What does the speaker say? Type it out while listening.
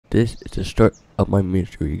This is the start of my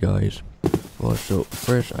misery, guys. Well, so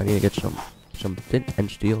first I need to get some flint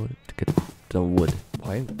and steel to get the wood.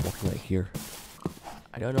 Why am I walking right here?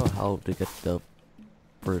 I don't know how to get the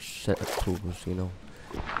first set of tools, you know.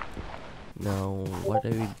 Now, what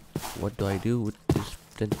do I do with this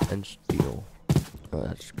flint and steel? Oh,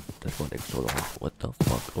 that's going to take so long. What the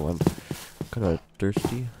fuck? Oh, I'm kind of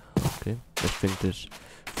thirsty. Okay, let's drink this.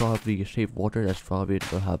 Probably safe water. That's probably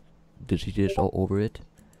gonna have diseases all over it.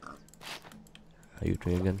 Are you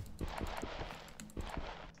doing again?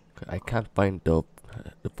 Okay, I can't find the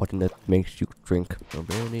button that makes you drink.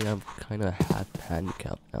 Apparently, I'm kind of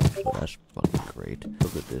handicapped now, so that's fucking great.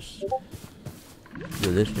 Look at this.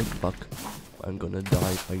 Realistic fuck. I'm gonna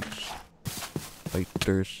die by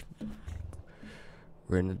thirst.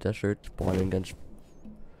 We're in the desert, spawning against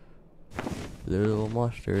little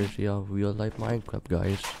monsters. Yeah, real life Minecraft,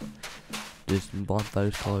 guys. This bonfire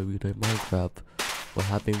is called real life Minecraft. We're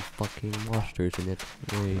having fucking monsters in it.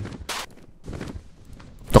 Yay.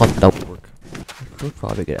 Thought that would work. I should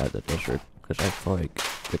probably get out of the desert because I probably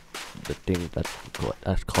get the thing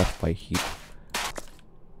that's caused by heat.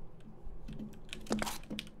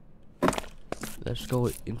 Let's go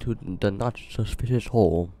into the not suspicious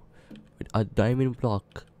hole with a diamond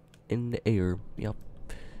block in the air. Yep,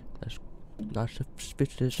 that's not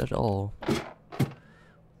suspicious at all.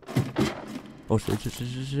 Oh, so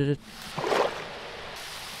is it?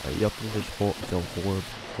 Yup, this hole is a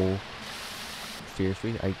horrible.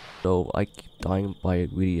 Seriously, I keep dying by a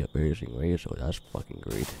really embarrassing way, so that's fucking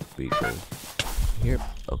great. Pretty cool. Here,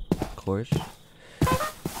 of course.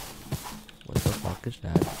 What the fuck is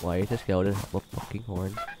that? Why does a skeleton have a fucking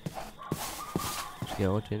horn?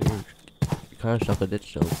 Skeleton, you kinda suck at it,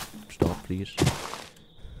 so stop, please.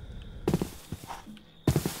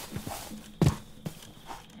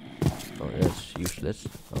 Oh, that's useless.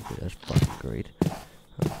 Okay, that's fucking great.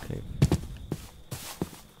 Okay.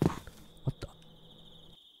 What the?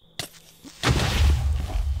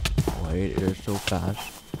 Why they're so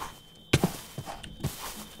fast?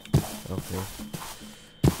 Okay.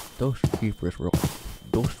 Those creepers were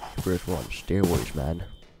on steroids, man.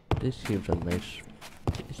 This seems a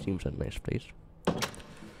nice place. So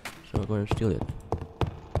we're going to steal it.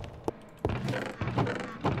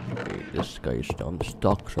 Okay, this guy's dumb. The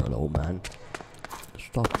stocks are low, man. The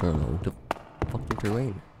stocks are low. The fucking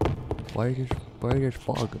terrain. Why is there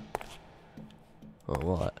fog? Oh,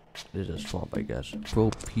 what? This is a swamp, I guess.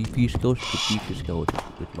 Pro PP skills to beat the skeleton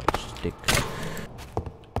with my stick.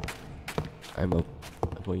 I'm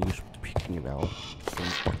going to use picking now in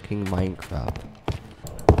fucking Minecraft.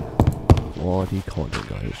 Quality content,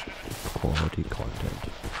 guys. Quality content.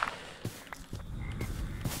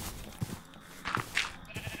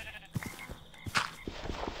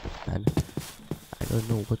 Man, I don't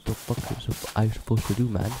know what the fuck I'm supposed to do,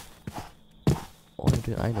 man. Only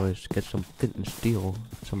thing I know is get some flint and steel,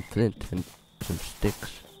 some flint and some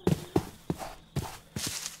sticks.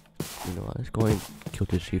 You know, let's go and kill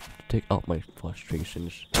this sheep to take out my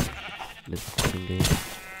frustrations in this fucking game.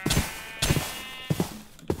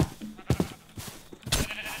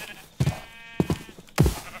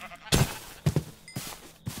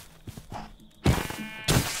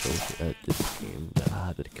 So at this game, I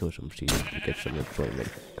have to kill some sheep to get some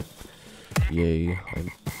enjoyment. Yay!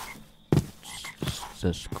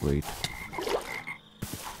 That's great.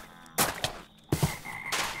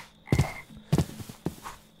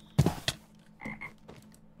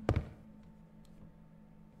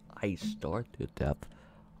 I start to depth.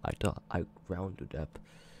 I thought I ground to depth.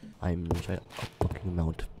 I'm inside a fucking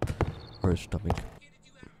mount or a stomach.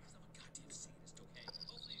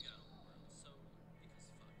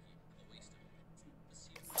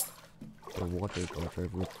 The water gods are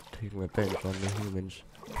taking revenge on the humans.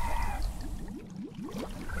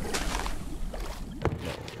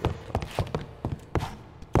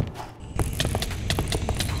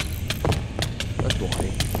 That's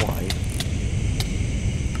why.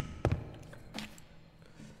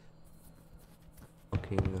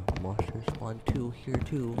 Monsters spawn too here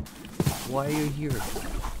too. Why are you here?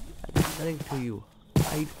 I did nothing to you.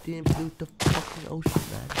 I didn't pollute the fucking ocean,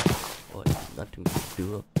 man. Well, it's nothing to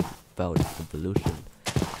do about the pollution,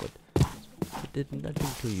 but I did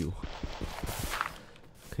nothing to you.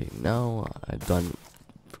 Okay, now I'm done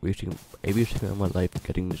wasting every second of my life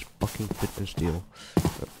getting this fucking flint and steel.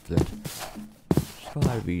 Flint. It's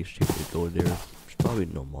probably safe to go there. There's probably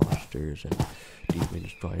no monsters and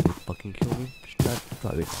demons trying to fucking kill me. It's not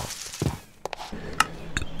probably not.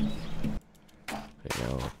 Okay,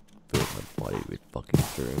 now fill my body with fucking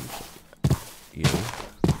germs. Yeah.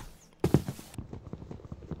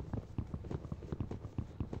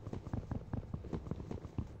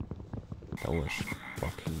 That was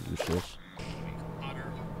fucking useless.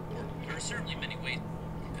 There are certainly many ways.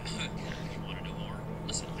 If you want to know more,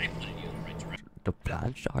 listen, I pointed you in the right direction. The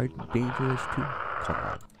plants are dangerous too. Come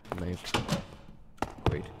on. Nice.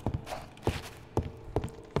 Great.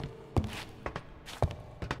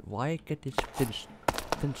 Why get this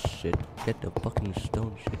fence shit? Get the fucking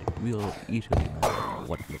stone shit real easily, man.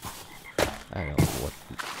 What? I don't know what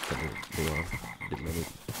they are. The minute.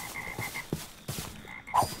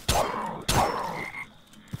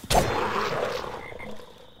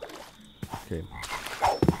 Okay.